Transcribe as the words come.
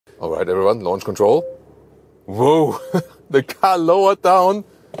All right, everyone, launch control. Whoa, the car lowered down.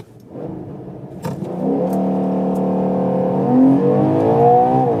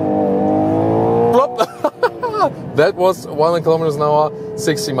 That was 100 kilometers an hour,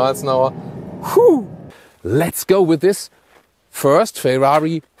 60 miles an hour. Whew. Let's go with this. First,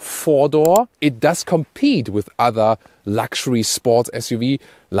 Ferrari 4-door. It does compete with other luxury sports SUV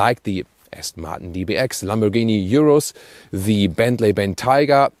like the Aston Martin DBX, Lamborghini Urus, the Bentley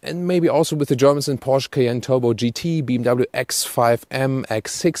Bentayga, and maybe also with the Germans in Porsche Cayenne Turbo GT, BMW X5M,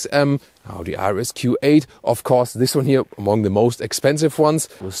 X6M, Audi RS Q8. Of course, this one here among the most expensive ones.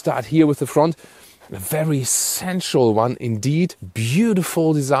 We'll start here with the front. A very sensual one indeed.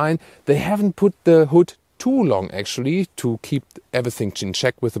 Beautiful design. They haven't put the hood too long actually to keep everything in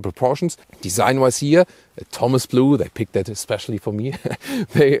check with the proportions. Design-wise here, Thomas Blue, they picked that especially for me.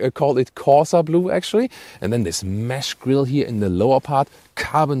 They call it Corsa Blue actually. And then this mesh grille here in the lower part,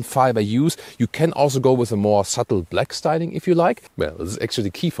 carbon fiber use. You can also go with a more subtle black styling if you like. Well, this is actually the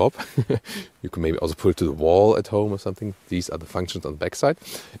key fob. You can maybe also put it to the wall at home or something. These are the functions on the back side.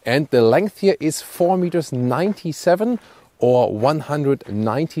 And the length here is 4.97 meters. Or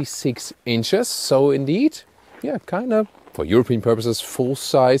 196 inches. So indeed, yeah, kind of for European purposes full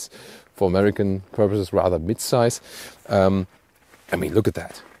size, for American purposes rather mid-size. I mean, look at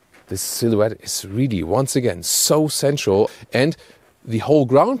that. This silhouette is really, once again, so sensual. And the whole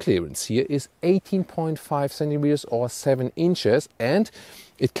ground clearance here is 18.5 centimeters or 7 inches. And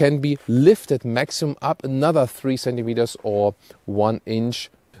it can be lifted maximum up another 3 centimeters or 1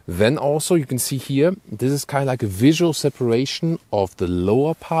 inch. Then also you can see here, this is kind of like a visual separation of the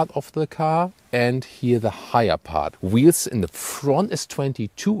lower part of the car and here the higher part. Wheels in the front is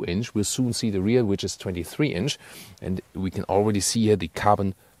 22 inch. We'll soon see the rear, which is 23 inch. And we can already see here the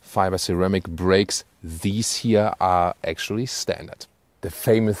carbon fiber ceramic brakes. These here are actually standard. The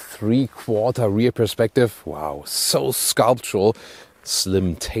famous 3/4 rear perspective. Wow, so sculptural.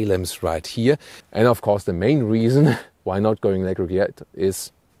 Slim tail lamps right here. And of course the main reason why not going electric yet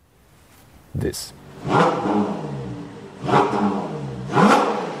is this.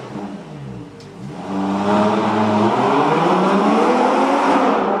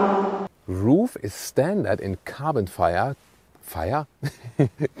 Roof is standard in carbon fiber.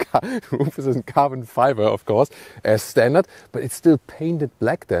 Roof is in carbon fiber, of course, as standard, but it's still painted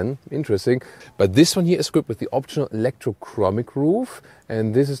black then. Interesting. But this one here is equipped with the optional electrochromic roof,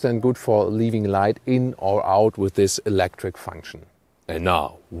 and this is then good for leaving light in or out with this electric function. And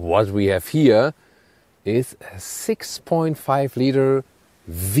now, what we have here is a 6.5 liter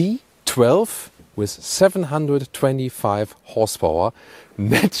V12 with 725 horsepower,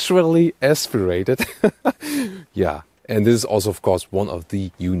 naturally aspirated. Yeah, and this is also, of course, one of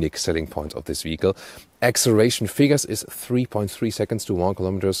the unique selling points of this vehicle. Acceleration figures is 3.3 seconds to 1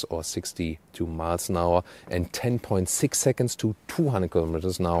 kilometers or 62 miles an hour, and 10.6 seconds to 200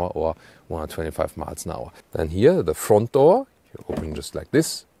 kilometers an hour or 125 miles an hour. Then here, the front door. You open just like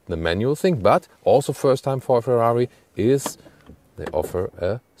this, the manual thing, but also first time for Ferrari is they offer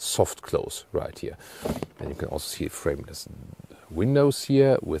a soft close right here. And you can also see the frameless windows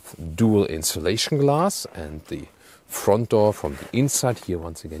here with dual insulation glass, and the front door from the inside here,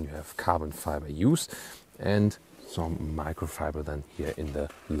 once again, you have carbon fiber use and some microfiber then here in the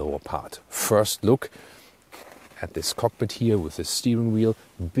lower part. First look at this cockpit here with the steering wheel,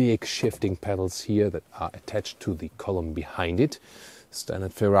 big shifting pedals here that are attached to the column behind it.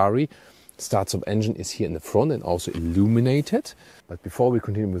 Standard Ferrari. Start-stop engine is here in the front and also illuminated. But before we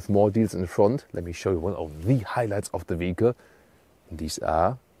continue with more deals in the front, let me show you one of the highlights of the vehicle. And these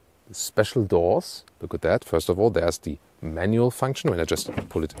are the special doors. Look at that. First of all, there's the manual function when I just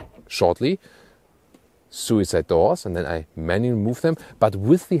pull it shortly. Suicide doors, and then I manually move them, but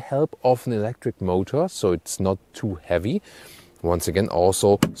with the help of an electric motor, so it's not too heavy. Once again,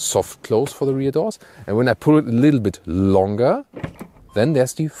 also soft close for the rear doors. And when I pull it a little bit longer, then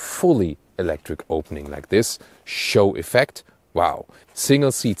there's the fully electric opening like this. Show effect. Wow.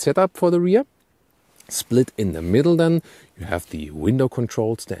 Single seat setup for the rear. Split in the middle then. You have the window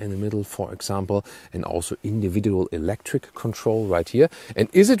controls there in the middle, for example, and also individual electric control right here. And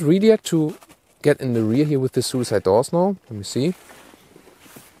is it really to get in the rear here with the suicide doors now? Let me see.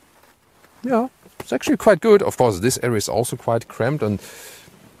 Yeah, it's actually quite good. Of course, this area is also quite cramped, and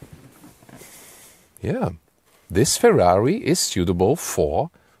yeah, this Ferrari is suitable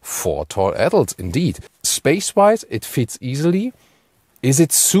for 4 tall adults indeed. Space-wise, it fits easily. Is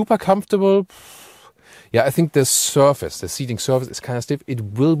it super comfortable? Yeah, I think the seating surface is kind of stiff. It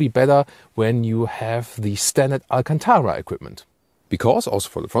will be better when you have the standard Alcantara equipment. Because also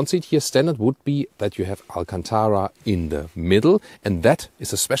for the front seat here, standard would be that you have Alcantara in the middle, and that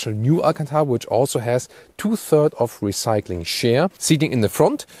is a special new Alcantara which also has 2/3 of recycling share. Seating in the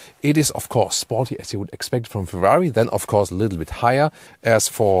front, it is of course sporty as you would expect from Ferrari, then of course a little bit higher. As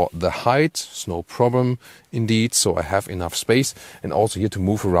for the height, it's no problem indeed, so I have enough space and also here to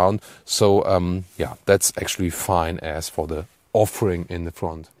move around. So yeah, that's actually fine as for the offering in the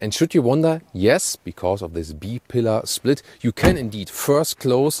front. And should you wonder, yes, because of this B-pillar split, you can indeed first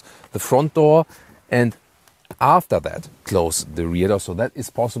close the front door and after that close the rear door. So that is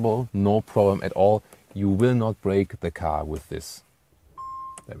possible, no problem at all. You will not break the car with this.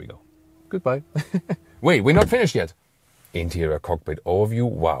 There we go. Goodbye. Wait, we're not finished yet. Interior cockpit overview.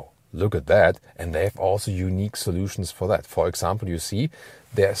 Wow, look at that. And they have also unique solutions for that. For example, you see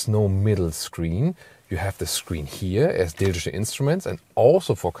there's no middle screen. You have the screen here as digital instruments, and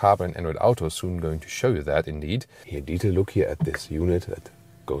also for CarPlay and Android Auto, soon going to show you that indeed. Here, detail look here at this unit that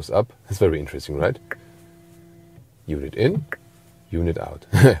goes up. It's very interesting, right? Unit in, unit out.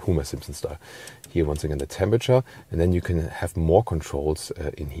 Homer Simpson style. Here once again the temperature, and then you can have more controls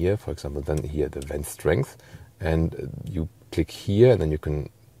in here. For example, then here the vent strength, and you click here and then you can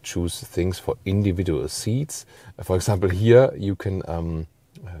choose things for individual seats. For example, here you can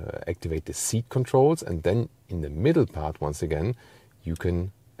activate the seat controls, and then in the middle part once again you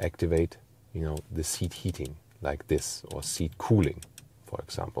can activate, you know, the seat heating like this, or seat cooling for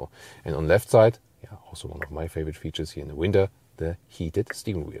example. And on left side, yeah, also one of my favorite features here in the winter, the heated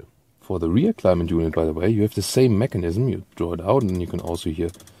steering wheel. For the rear climate unit, by the way, you have the same mechanism. You draw it out and then you can also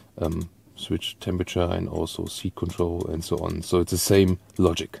here switch temperature and also seat control and so on. So it's the same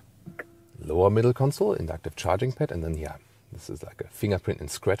logic. Lower middle console, inductive charging pad, and then yeah, this is like a fingerprint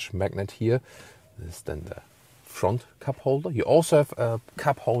and scratch magnet here. This is then the front cup holder. You also have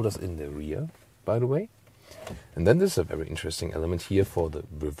cup holders in the rear, by the way. And then this is a very interesting element here for the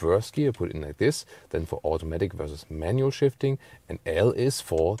reverse gear. Put it in like this. Then for automatic versus manual shifting. And L is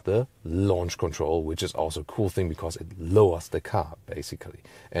for the launch control, which is also a cool thing because it lowers the car basically.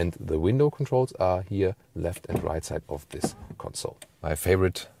 And the window controls are here, left and right side of this console. My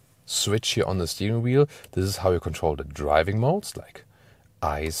favorite switch here on the steering wheel. This is how you control the driving modes like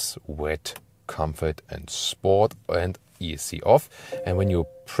ice, wet, comfort and sport, and ESC off. And when you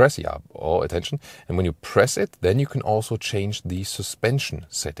press, attention, and when you press it, then you can also change the suspension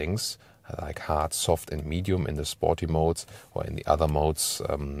settings like hard, soft and medium in the sporty modes, or in the other modes,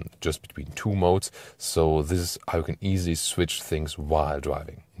 just between two modes. So this is how you can easily switch things while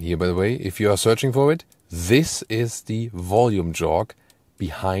driving. Here, by the way, if you are searching for it, this is the volume jog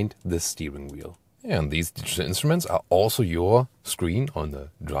behind the steering wheel. And these digital instruments are also your screen on the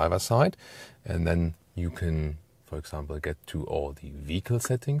driver's side. And then you can, for example, get to all the vehicle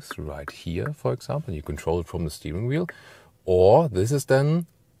settings right here, for example. You control it from the steering wheel. Or this is then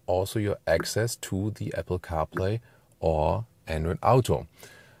also your access to the Apple CarPlay or Android Auto.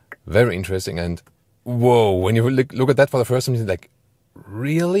 Very interesting. And whoa, when you look at that for the first time, you're like,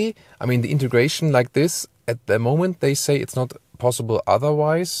 really? I mean, the integration like this, at the moment, they say it's not possible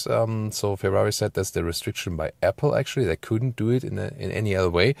otherwise. So Ferrari said that's the restriction by Apple, actually. They couldn't do it in any other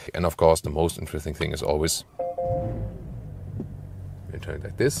way. And of course, the most interesting thing is always, you turn it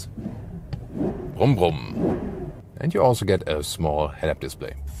like this. Brum brum. And you also get a small head-up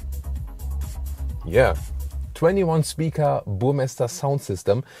display. Yeah, 21 speaker Burmester sound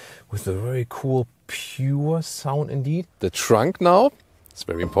system with a very cool pure sound indeed. The trunk now, it's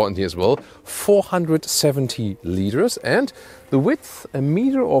very important here as well, 470 liters, and the width 1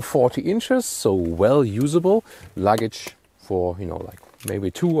 meter or 40 inches, so well usable. Luggage for, you know, like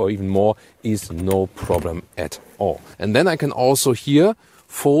maybe 2 or even more is no problem at all. And then I can also here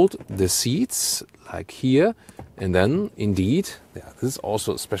fold the seats like here, and then indeed, yeah, this is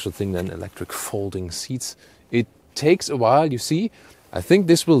also a special thing then, electric folding seats. It takes a while, you see. I think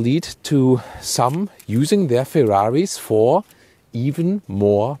this will lead to some using their Ferraris for even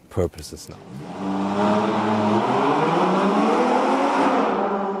more purposes now.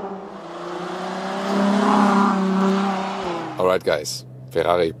 Alright guys,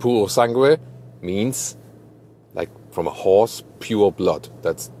 Ferrari Purosangue means like from a horse, pure blood.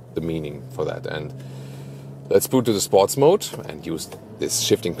 That's the meaning for that. And let's put to the sports mode and use this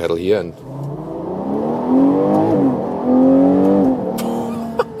shifting pedal here and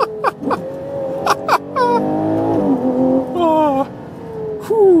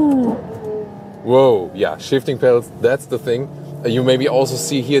whoa, yeah, shifting pedals, that's the thing. You maybe also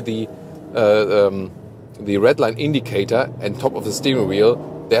see here the red line indicator and top of the steering wheel,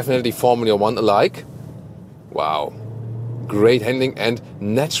 definitely Formula 1 alike. Wow, great handling, and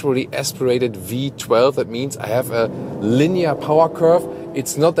naturally aspirated V12. That means I have a linear power curve.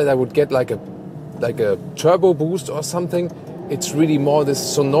 It's not that I would get like a turbo boost or something. It's really more this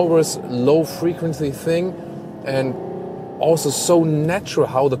sonorous low frequency thing, and also so natural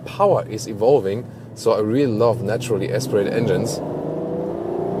how the power is evolving. So I really love naturally aspirated engines.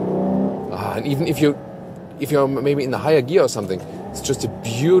 And even if you're maybe in a higher gear or something, it's just a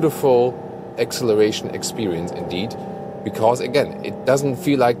beautiful acceleration experience indeed, because again, it doesn't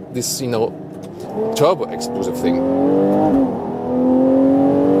feel like this, turbo explosive thing.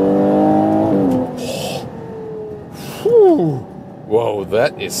 Whoa,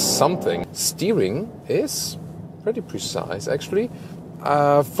 that is something. Steering is pretty precise actually.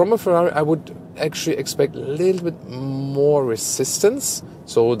 From a Ferrari, I would actually expect a little bit more resistance,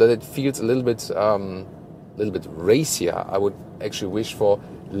 so that it feels a little bit racier. I would actually wish for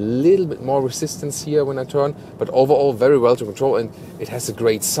a little bit more resistance here when I turn, but overall very well to control, and it has a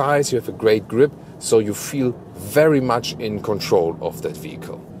great size, you have a great grip, so you feel very much in control of that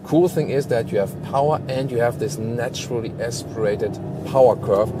vehicle. Cool thing is that you have power and you have this naturally aspirated power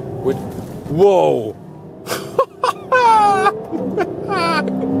curve with, whoa!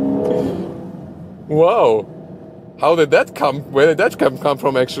 Wow! How did that come? Where did that come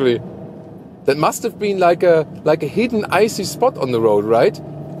from actually? That must have been like a hidden icy spot on the road, right?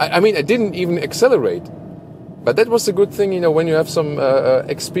 I mean, I didn't even accelerate, but that was a good thing, when you have some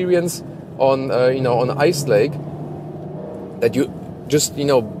experience on on ice lake, that you just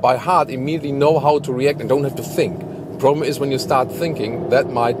by heart immediately know how to react and don't have to think. The problem is when you start thinking,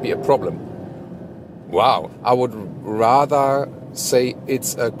 that might be a problem. Wow, I would rather say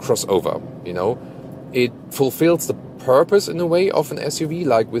it's a crossover. It fulfills the purpose in a way of an SUV,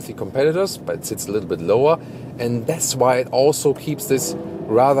 like with the competitors, but it sits a little bit lower, and that's why it also keeps this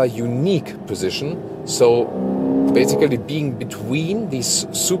rather unique position. So basically being between these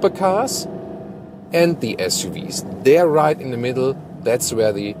supercars and the SUVs, they're right in the middle. That's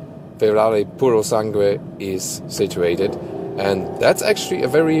where the Ferrari Purosangue is situated, and that's actually a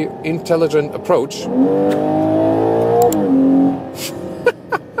very intelligent approach.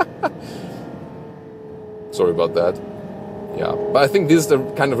 Sorry about that. Yeah, but I think this is the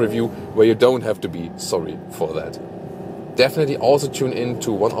kind of review where you don't have to be sorry for that. Definitely also tune in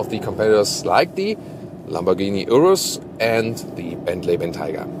to one of the competitors like the Lamborghini Urus and the Bentley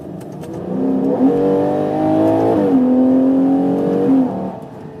Bentayga.